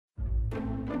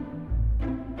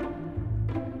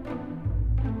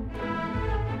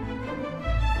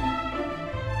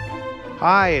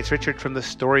Hi, it's Richard from the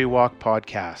Story Walk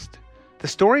Podcast. The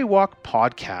Story Walk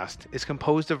Podcast is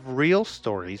composed of real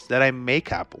stories that I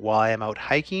make up while I am out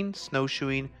hiking,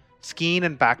 snowshoeing, skiing,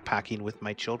 and backpacking with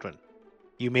my children.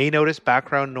 You may notice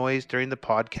background noise during the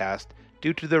podcast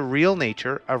due to the real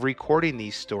nature of recording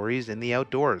these stories in the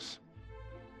outdoors.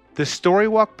 The Story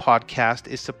Walk Podcast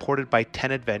is supported by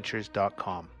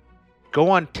 10adventures.com. Go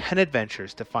on 10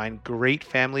 adventures to find great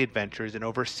family adventures in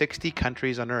over 60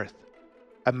 countries on Earth.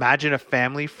 Imagine a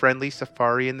family-friendly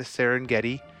safari in the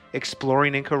Serengeti,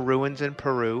 exploring Inca ruins in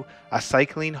Peru, a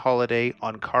cycling holiday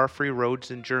on car-free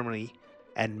roads in Germany,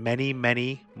 and many,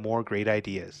 many more great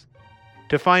ideas.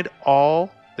 To find all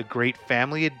the great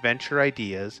family adventure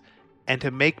ideas and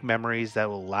to make memories that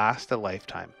will last a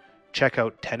lifetime, check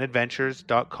out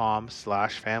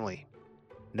 10adventures.com/family.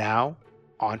 Now,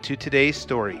 on to today's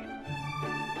story.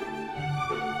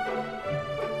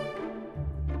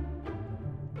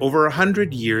 Over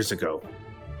 100 years ago,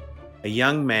 a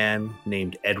young man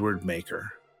named Edward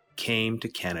Maker came to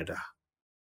Canada.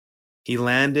 He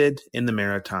landed in the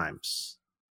Maritimes,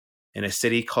 in a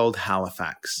city called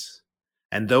Halifax,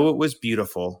 and though it was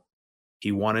beautiful,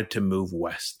 he wanted to move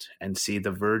west and see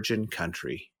the Virgin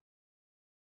Country.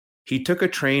 He took a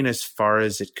train as far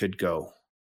as it could go,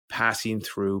 passing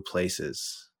through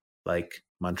places like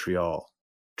Montreal,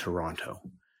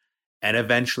 Toronto, and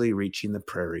eventually reaching the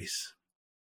prairies.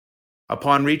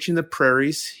 Upon reaching the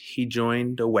prairies, he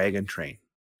joined a wagon train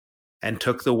and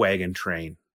took the wagon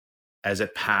train as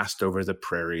it passed over the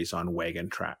prairies on wagon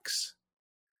tracks.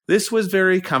 This was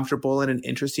very comfortable and an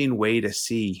interesting way to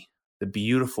see the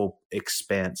beautiful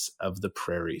expanse of the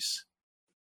prairies.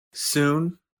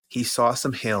 Soon, he saw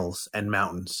some hills and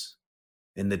mountains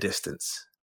in the distance,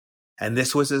 and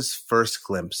this was his first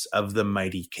glimpse of the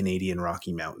mighty Canadian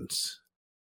Rocky Mountains.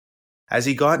 As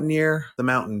he got near the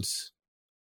mountains,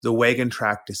 the wagon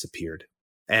track disappeared,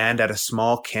 and at a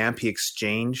small camp he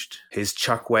exchanged his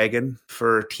chuck wagon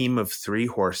for a team of 3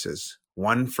 horses,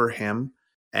 1 for him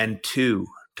and 2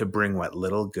 to bring what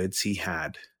little goods he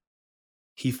had.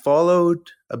 He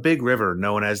followed a big river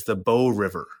known as the Bow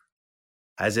River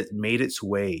as it made its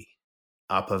way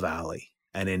up a valley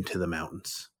and into the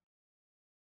mountains.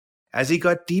 As he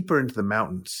got deeper into the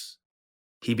mountains,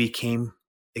 he became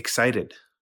excited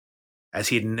as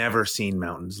he had never seen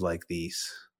mountains like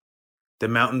these. The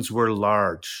mountains were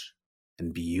large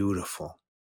and beautiful,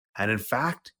 and in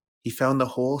fact, he found the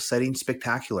whole setting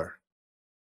spectacular.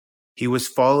 He was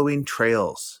following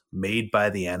trails made by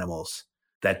the animals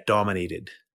that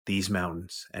dominated these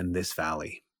mountains and this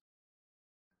valley.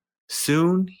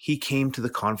 Soon he came to the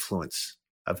confluence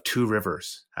of 2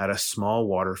 rivers at a small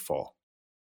waterfall.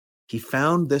 He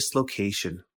found this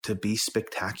location to be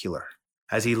spectacular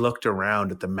as he looked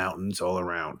around at the mountains all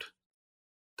around.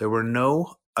 There were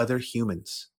no other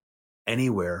humans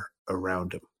anywhere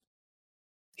around him.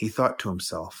 He thought to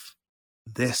himself,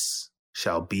 "This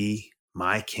shall be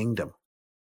my kingdom."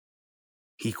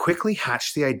 He quickly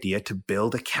hatched the idea to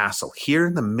build a castle here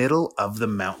in the middle of the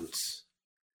mountains.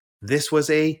 This was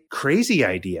a crazy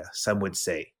idea, some would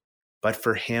say, but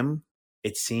for him,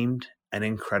 it seemed an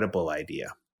incredible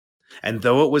idea. And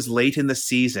though it was late in the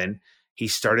season, he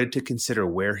started to consider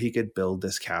where he could build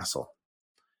this castle.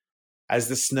 As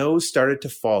the snow started to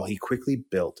fall, he quickly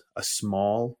built a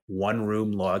small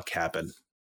 1-room log cabin,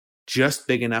 just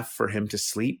big enough for him to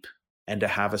sleep and to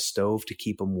have a stove to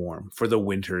keep him warm, for the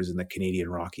winters in the Canadian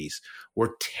Rockies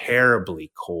were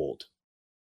terribly cold.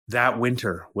 That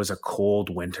winter was a cold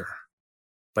winter,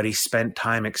 but he spent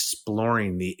time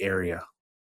exploring the area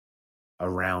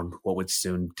around what would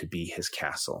soon to be his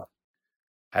castle.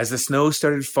 As the snow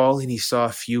started falling, he saw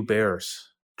a few bears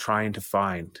trying to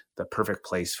find the perfect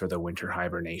place for the winter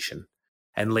hibernation,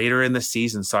 and later in the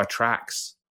season saw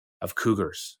tracks of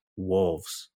cougars,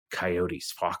 wolves,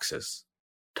 coyotes, foxes,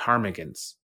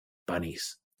 ptarmigans,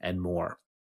 bunnies, and more.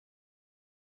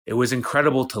 It was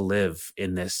incredible to live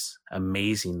in this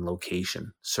amazing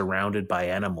location, surrounded by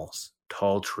animals,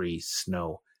 tall trees,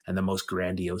 snow, and the most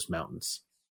grandiose mountains.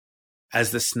 As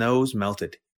the snows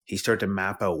melted, he started to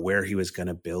map out where he was going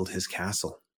to build his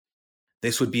castle.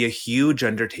 This would be a huge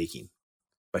undertaking,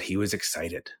 but he was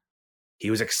excited. He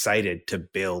was excited to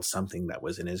build something that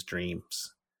was in his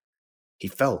dreams. He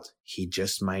felt he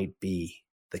just might be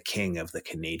the king of the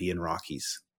Canadian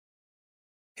Rockies.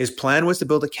 His plan was to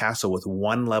build a castle with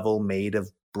 1 level made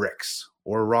of bricks,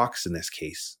 or rocks in this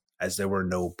case, as there were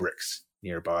no bricks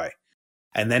nearby,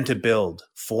 and then to build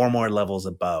 4 more levels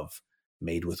above,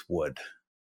 made with wood.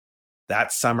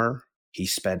 That summer, he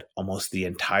spent almost the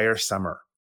entire summer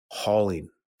hauling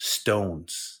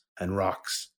stones and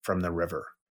rocks from the river.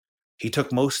 He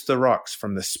took most of the rocks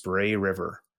from the Spray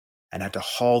River and had to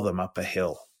haul them up a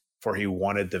hill, for he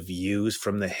wanted the views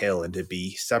from the hill and to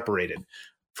be separated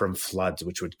from floods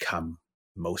which would come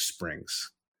most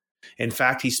springs. In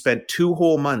fact, he spent 2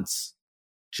 whole months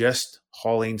just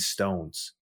hauling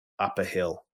stones up a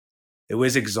hill. It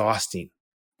was exhausting,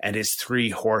 and his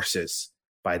 3 horses,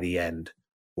 by the end,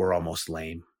 were almost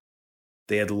lame.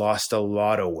 They had lost a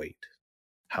lot of weight.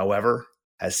 However,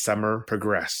 as summer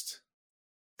progressed,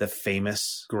 the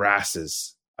famous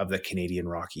grasses of the Canadian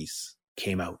Rockies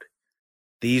came out.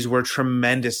 These were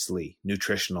tremendously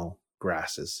nutritional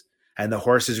grasses, and the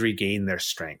horses regained their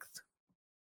strength.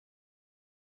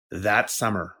 That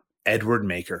summer, Edward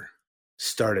Maker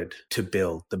started to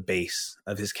build the base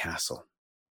of his castle.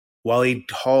 While he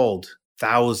hauled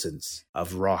thousands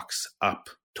of rocks up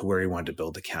to where he wanted to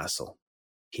build a castle,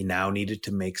 he now needed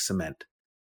to make cement,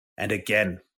 and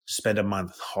again spent a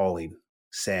month hauling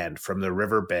sand from the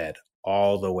riverbed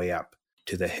all the way up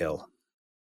to the hill.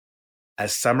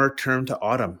 As summer turned to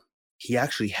autumn, he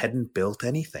actually hadn't built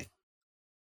anything,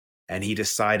 and he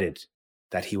decided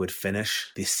that he would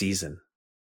finish the season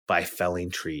by felling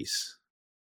trees.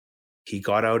 He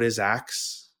got out his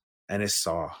axe and his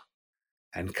saw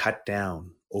and cut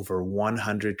down over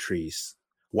 100 trees.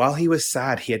 While he was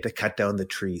sad he had to cut down the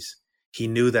trees, he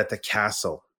knew that the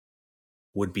castle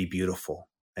would be beautiful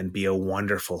and be a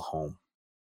wonderful home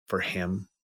for him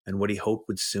and what he hoped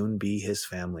would soon be his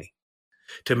family.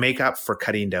 To make up for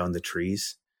cutting down the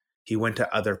trees, he went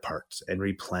to other parts and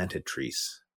replanted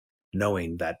trees,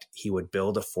 knowing that he would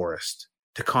build a forest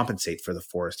to compensate for the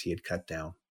forest he had cut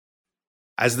down.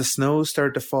 As the snow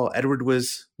started to fall, Edward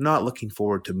was not looking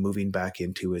forward to moving back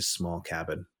into his small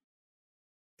cabin.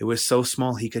 It was so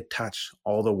small he could touch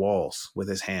all the walls with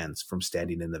his hands from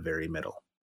standing in the very middle.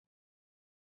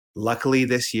 Luckily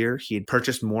this year, he had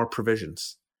purchased more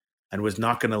provisions and was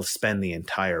not going to spend the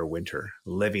entire winter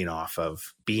living off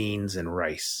of beans and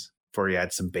rice, for he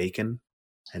had some bacon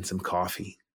and some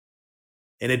coffee.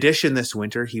 In addition, this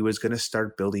winter, he was going to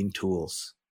start building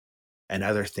tools and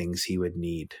other things he would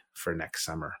need for next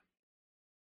summer.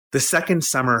 The second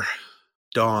summer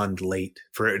dawned late,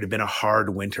 for it had been a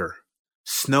hard winter.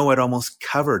 Snow had almost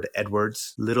covered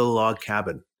Edward's little log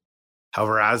cabin.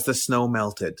 However, as the snow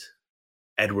melted,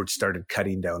 Edward started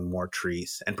cutting down more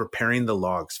trees and preparing the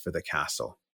logs for the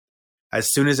castle.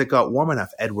 As soon as it got warm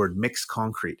enough, Edward mixed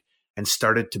concrete and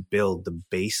started to build the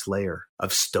base layer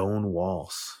of stone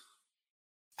walls.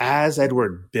 As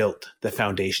Edward built the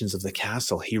foundations of the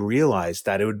castle, he realized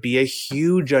that it would be a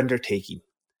huge undertaking.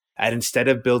 And instead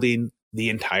of building the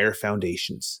entire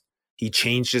foundations, he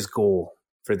changed his goal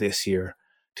for this year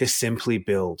to simply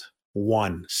build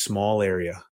one small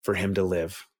area for him to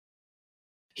live.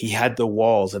 He had the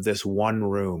walls of this one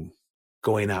room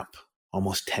going up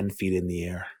almost 10 feet in the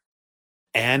air.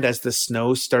 And as the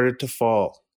snow started to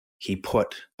fall, he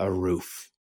put a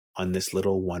roof on this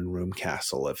little one-room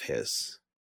castle of his.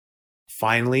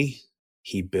 Finally,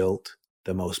 he built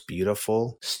the most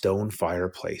beautiful stone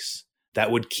fireplace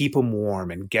that would keep him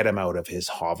warm and get him out of his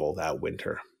hovel that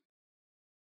winter.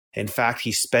 In fact,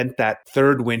 he spent that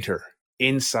third winter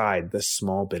inside this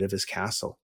small bit of his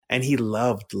castle, and he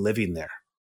loved living there.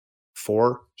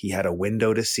 For he had a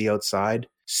window to see outside,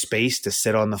 space to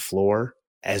sit on the floor,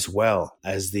 as well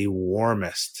as the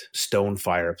warmest stone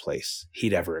fireplace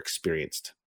he'd ever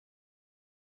experienced.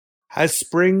 As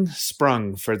spring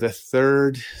sprung for the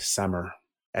third summer,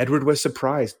 Edward was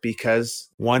surprised because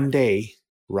one day,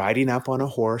 riding up on a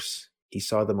horse, he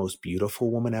saw the most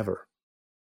beautiful woman ever,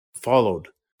 followed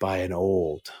by an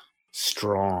old,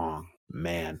 strong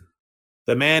man.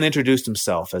 The man introduced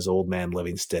himself as Old Man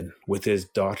Livingston with his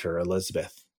daughter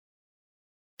Elizabeth.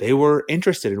 They were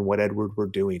interested in what Edward were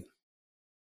doing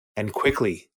and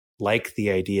quickly liked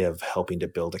the idea of helping to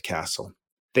build a castle.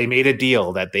 They made a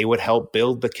deal that they would help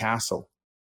build the castle,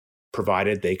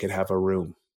 provided they could have a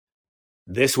room.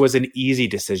 This was an easy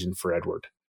decision for Edward,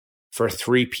 for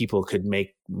 3 people could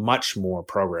make much more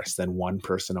progress than one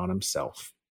person on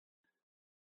himself.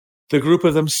 The group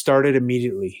of them started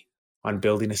immediately on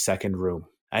building a second room.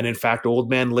 And in fact, Old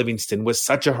Man Livingston was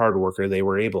such a hard worker, they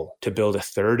were able to build a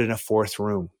third and a fourth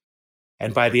room.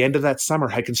 And by the end of that summer,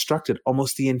 had constructed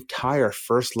almost the entire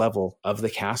first level of the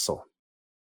castle.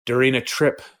 During a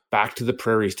trip back to the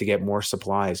prairies to get more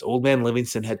supplies, Old Man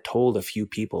Livingston had told a few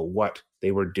people what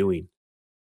they were doing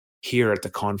here at the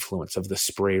confluence of the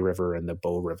Spray River and the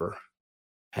Bow River.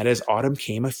 And as autumn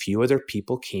came, a few other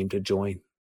people came to join.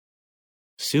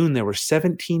 Soon there were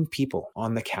 17 people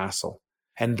on the castle,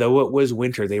 and though it was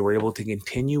winter, they were able to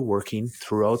continue working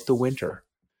throughout the winter,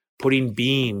 putting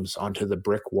beams onto the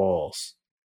brick walls,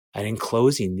 and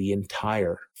enclosing the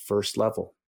entire first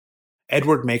level.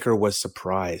 Edward Maker was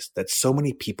surprised that so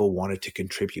many people wanted to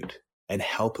contribute and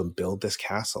help him build this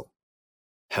castle.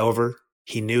 However,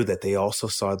 he knew that they also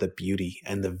saw the beauty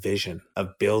and the vision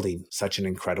of building such an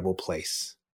incredible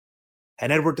place.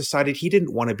 And Edward decided he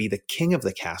didn't want to be the king of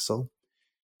the castle.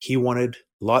 He wanted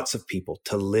lots of people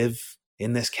to live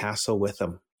in this castle with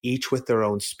him, each with their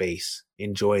own space,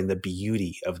 enjoying the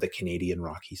beauty of the Canadian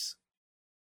Rockies.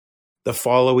 The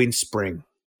following spring,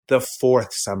 the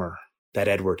fourth summer that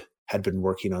Edward had been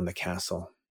working on the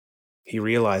castle, he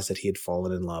realized that he had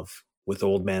fallen in love with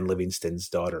Old Man Livingstone's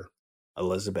daughter,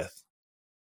 Elizabeth.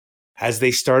 As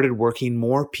they started working,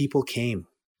 more people came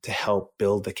to help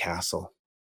build the castle.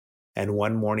 And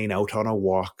one morning, out on a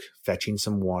walk, fetching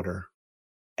some water,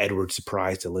 Edward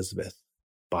surprised Elizabeth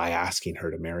by asking her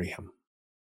to marry him.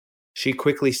 She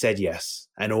quickly said yes,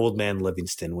 and Old Man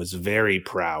Livingstone was very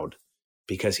proud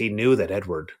because he knew that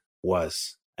Edward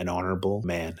was an honorable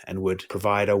man and would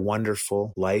provide a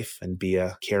wonderful life and be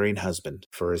a caring husband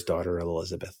for his daughter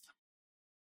Elizabeth.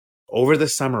 Over the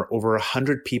summer, over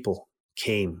 100 people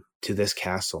came to this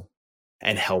castle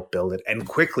and helped build it, and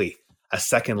quickly a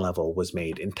second level was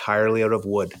made entirely out of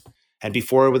wood, and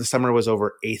before the summer was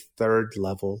over, a third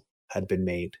level had been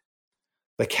made.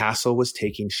 The castle was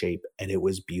taking shape, and it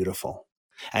was beautiful.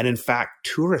 And in fact,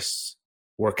 tourists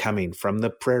were coming from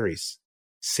the prairies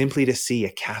simply to see a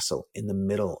castle in the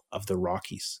middle of the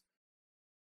Rockies.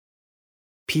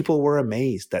 People were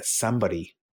amazed that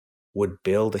somebody would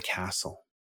build a castle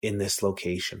in this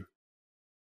location.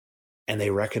 And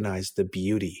they recognized the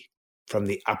beauty from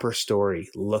the upper story,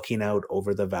 looking out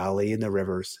over the valley and the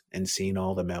rivers and seeing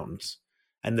all the mountains,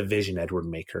 and the vision Edward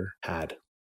Maker had.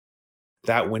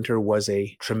 That winter was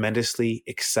a tremendously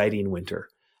exciting winter,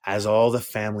 as all the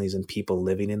families and people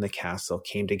living in the castle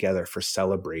came together for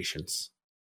celebrations.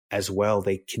 As well,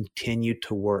 they continued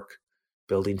to work,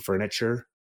 building furniture,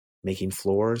 making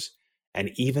floors,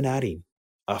 and even adding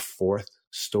a fourth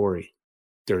story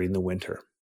during the winter.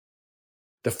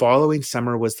 The following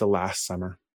summer was the last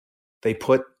summer. They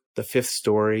put the fifth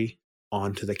story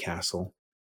onto the castle.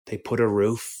 They put a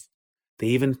roof. They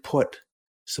even put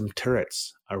some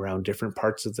turrets around different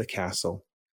parts of the castle,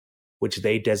 which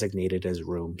they designated as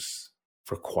rooms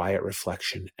for quiet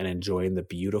reflection and enjoying the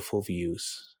beautiful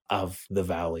views of the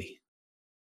valley.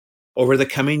 Over the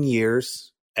coming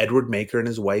years, Edward Maker and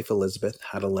his wife Elizabeth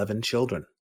had 11 children,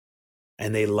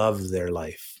 and they loved their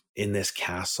life in this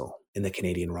castle in the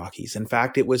Canadian Rockies. In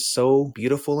fact, it was so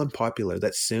beautiful and popular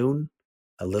that soon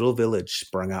a little village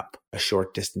sprung up a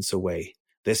short distance away.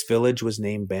 This village was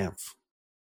named Banff,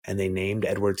 and they named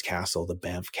Edward's castle the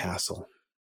Banff Castle.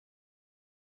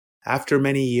 After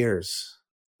many years,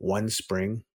 one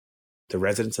spring, the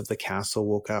residents of the castle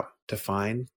woke up to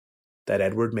find that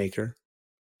Edward Maker,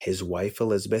 his wife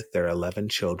Elizabeth, their 11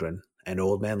 children, and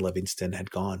Old Man Livingstone had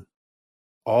gone.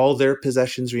 All their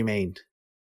possessions remained.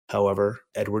 However,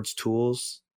 Edward's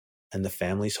tools and the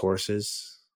family's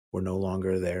horses were no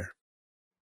longer there.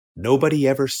 Nobody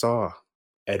ever saw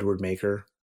Edward Maker,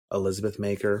 Elizabeth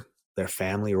Maker, their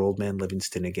family, or Old Man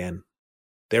Livingstone again.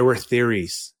 There were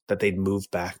theories that they'd moved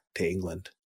back to England.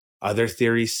 Other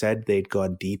theories said they'd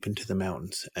gone deep into the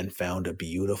mountains and found a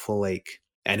beautiful lake.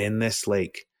 And in this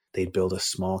lake, they'd build a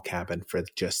small cabin for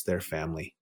just their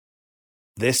family.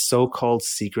 This so-called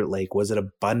secret lake was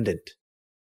abundant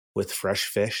with fresh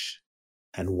fish,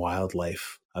 and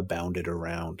wildlife abounded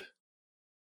around.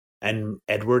 And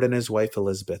Edward and his wife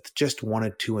Elizabeth just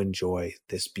wanted to enjoy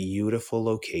this beautiful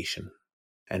location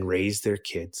and raise their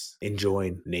kids,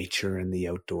 enjoying nature and the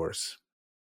outdoors.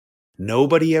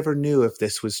 Nobody ever knew if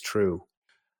this was true.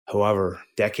 However,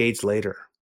 decades later,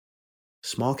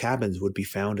 small cabins would be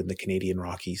found in the Canadian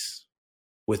Rockies,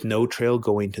 with no trail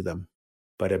going to them,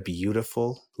 but a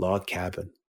beautiful log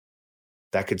cabin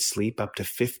that could sleep up to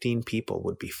 15 people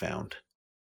would be found.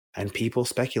 And people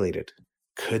speculated,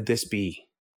 could this be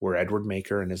where Edward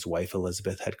Maker and his wife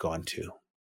Elizabeth had gone to?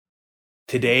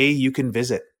 Today, you can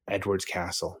visit Edward's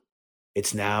Castle.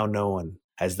 It's now known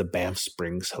as the Banff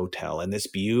Springs Hotel, and this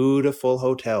beautiful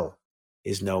hotel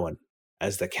is known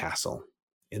as the Castle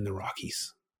in the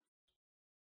Rockies.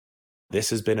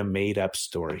 This has been a made-up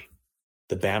story.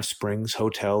 The Banff Springs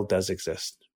Hotel does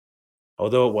exist.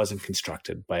 Although it wasn't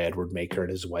constructed by Edward Maker and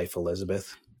his wife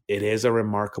Elizabeth, it is a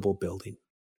remarkable building.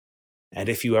 And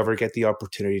if you ever get the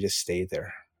opportunity to stay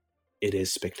there, it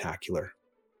is spectacular.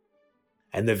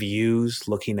 And the views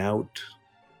looking out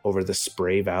over the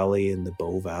Spray Valley and the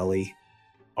Bow Valley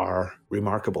are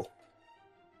remarkable.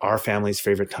 Our family's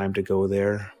favorite time to go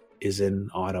there is in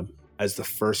autumn, as the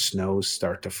first snows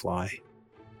start to fly.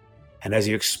 And as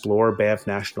you explore Banff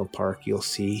National Park, you'll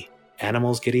see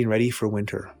animals getting ready for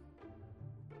winter.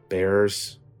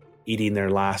 Bears eating their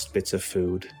last bits of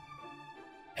food.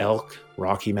 Elk,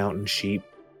 Rocky Mountain sheep,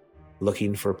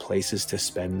 looking for places to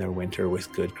spend their winter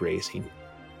with good grazing.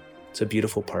 It's a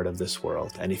beautiful part of this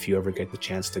world, and if you ever get the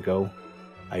chance to go,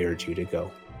 I urge you to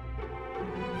go.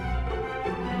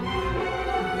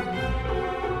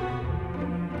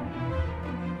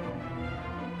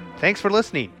 Thanks for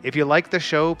listening. If you like the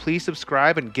show, please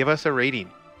subscribe and give us a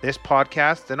rating. This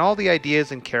podcast and all the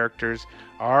ideas and characters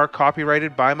are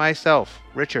copyrighted by myself,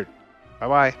 Richard.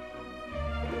 Bye-bye.